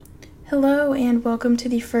Hello, and welcome to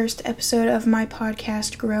the first episode of my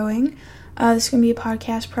podcast, Growing. This is going to be a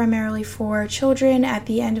podcast primarily for children at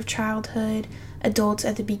the end of childhood, adults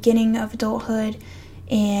at the beginning of adulthood,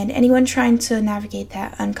 and anyone trying to navigate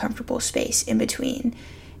that uncomfortable space in between.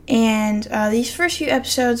 And these first few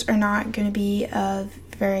episodes are not going to be of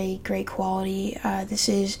very great quality. This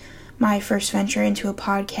is my first venture into a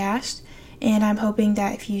podcast, and I'm hoping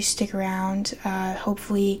that if you stick around,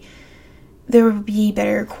 hopefully there will be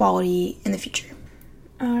better quality in the future.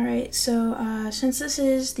 Alright, so since this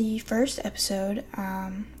is the first episode,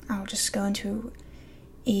 I'll just go into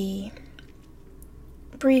a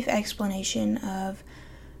brief explanation of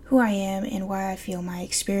who I am and why I feel my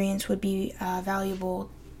experience would be valuable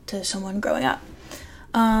to someone growing up.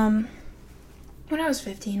 When I was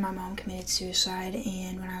 15, my mom committed suicide,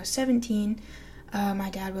 and when I was 17, my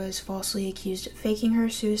dad was falsely accused of faking her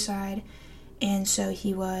suicide, and so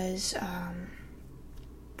he was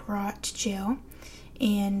brought to jail.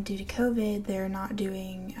 And due to COVID, they're not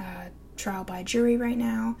doing trial by jury right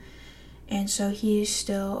now, and so he is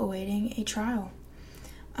still awaiting a trial.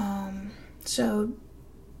 So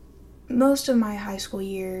most of my high school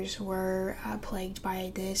years were plagued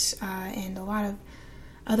by this and a lot of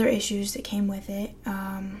other issues that came with it.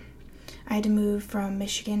 I had to move from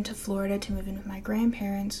Michigan to Florida to move in with my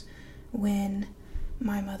grandparents when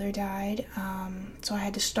my mother died, so I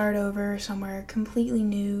had to start over somewhere completely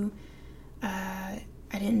new. I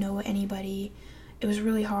didn't know anybody. It was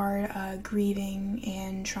really hard grieving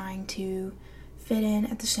and trying to fit in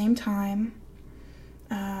at the same time.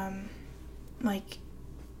 Like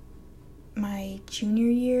my junior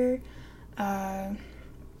year, my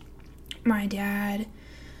dad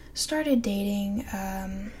started dating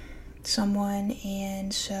someone,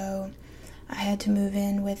 and so I had to move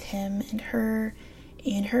in with him and her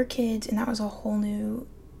kids, and that was a whole new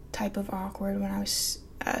type of awkward when I was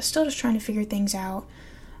still just trying to figure things out.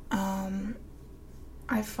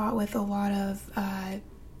 I fought with a lot of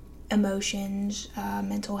emotions,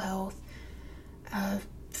 mental health,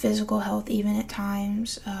 physical health even at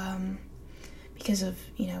times, because of,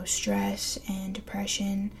 stress and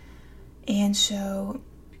depression. And so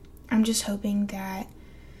I'm just hoping that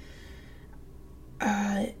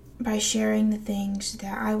by sharing the things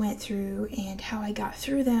that I went through and how I got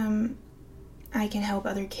through them, I can help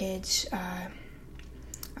other kids,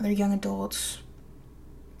 other young adults,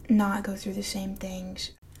 not go through the same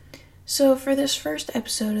things. So for this first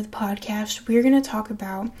episode of the podcast, we're going to talk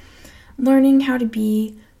about learning how to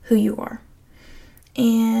be who you are.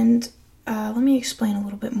 And let me explain a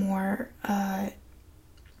little bit more.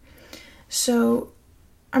 So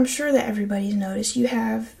I'm sure that everybody's noticed you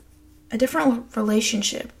have a different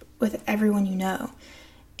relationship with everyone you know.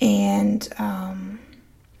 And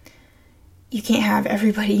you can't have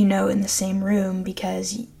everybody you know in the same room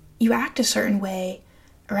because you act a certain way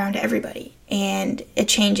around everybody, and it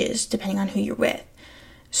changes depending on who you're with.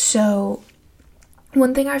 So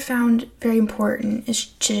one thing I found very important is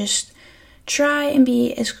just try and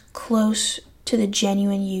be as close to the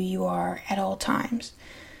genuine you are at all times.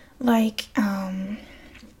 Like, I'll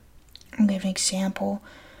give an example.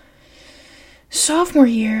 Sophomore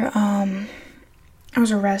year, I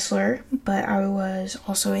was a wrestler, but I was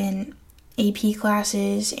also in AP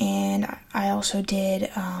classes, and I also did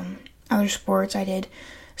other sports. I did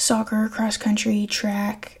soccer, cross country,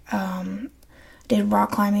 track, did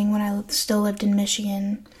rock climbing when I still lived in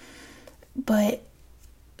Michigan. But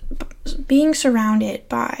being surrounded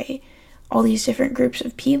by all these different groups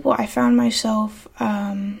of people, I found myself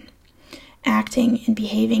acting and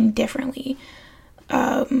behaving differently.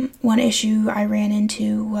 One issue I ran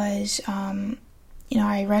into was,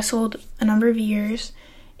 I wrestled a number of years,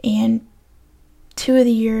 and 2 of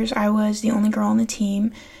the years I was the only girl on the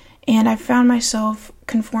team, and I found myself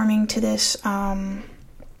conforming to this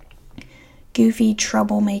goofy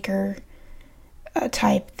troublemaker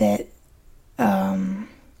type that a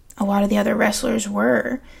lot of the other wrestlers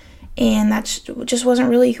were, and that just wasn't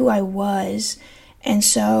really who I was. And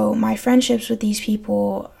so my friendships with these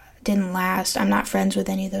people didn't last. I'm not friends with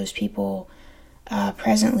any of those people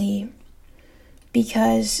presently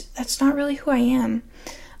because that's not really who I am.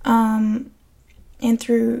 And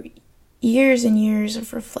through years and years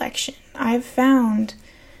of reflection, I've found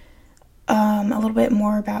a little bit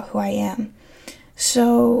more about who I am.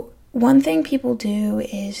 So one thing people do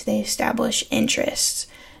is they establish interests.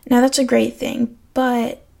 Now that's a great thing,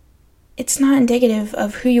 but it's not indicative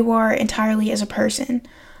of who you are entirely as a person.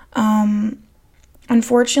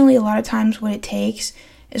 Unfortunately, a lot of times what it takes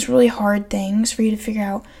is really hard things for you to figure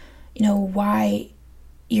out, why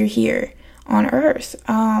you're here on Earth.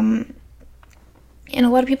 And a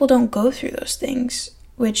lot of people don't go through those things.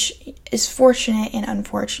 which is fortunate and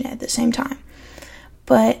unfortunate at the same time.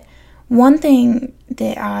 But one thing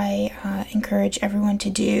that I encourage everyone to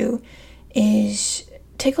do is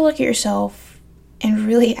take a look at yourself and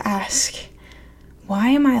really ask, why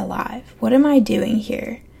am I alive? What am I doing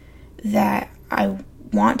here that I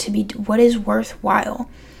want to be? What is worthwhile?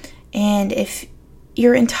 And if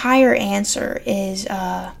your entire answer is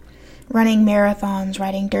running marathons,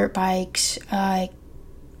 riding dirt bikes, having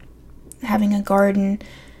a garden,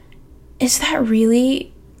 is that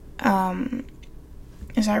really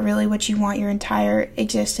what you want your entire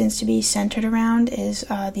existence to be centered around? Is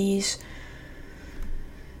these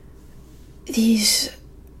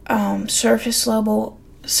surface level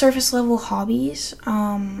hobbies?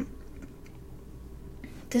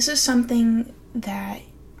 This is something that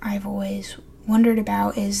I've always wondered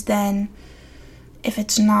about, is then if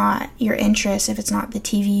it's not your interest, if it's not the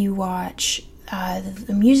TV you watch,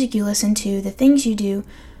 the music you listen to, the things you do,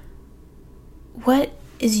 what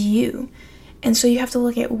is you? And so you have to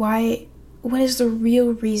look at what is the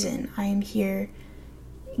real reason I am here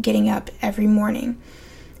getting up every morning.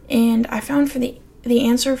 And I found for the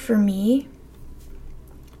answer for me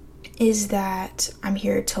is that I'm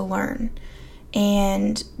here to learn.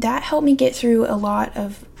 And that helped me get through a lot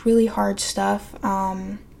of really hard stuff.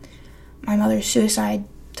 My mother's suicide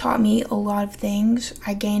taught me a lot of things.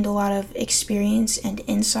 I gained a lot of experience and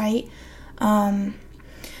insight. My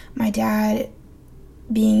dad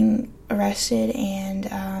being arrested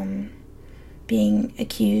and being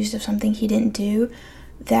accused of something he didn't do,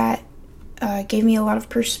 that gave me a lot of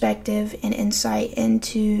perspective and insight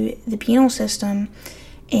into the penal system.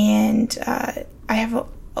 And I have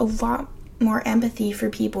a lot more empathy for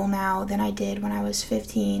people now than I did when I was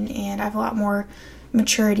 15, and I have a lot more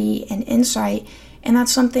maturity and insight. And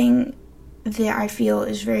that's something that I feel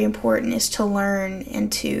is very important, is to learn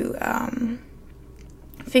and to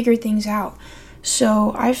figure things out.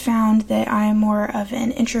 So I found that I'm more of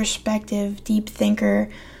an introspective, deep thinker,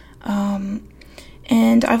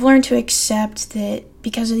 and I've learned to accept that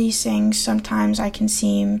because of these things, sometimes I can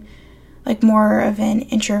seem like more of an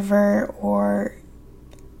introvert or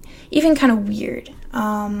even kind of weird.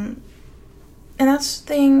 And that's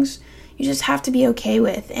things you just have to be okay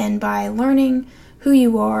with. And by learning who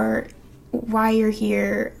you are, why you're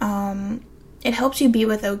here, it helps you be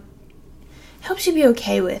okay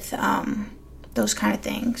with those kind of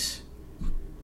things.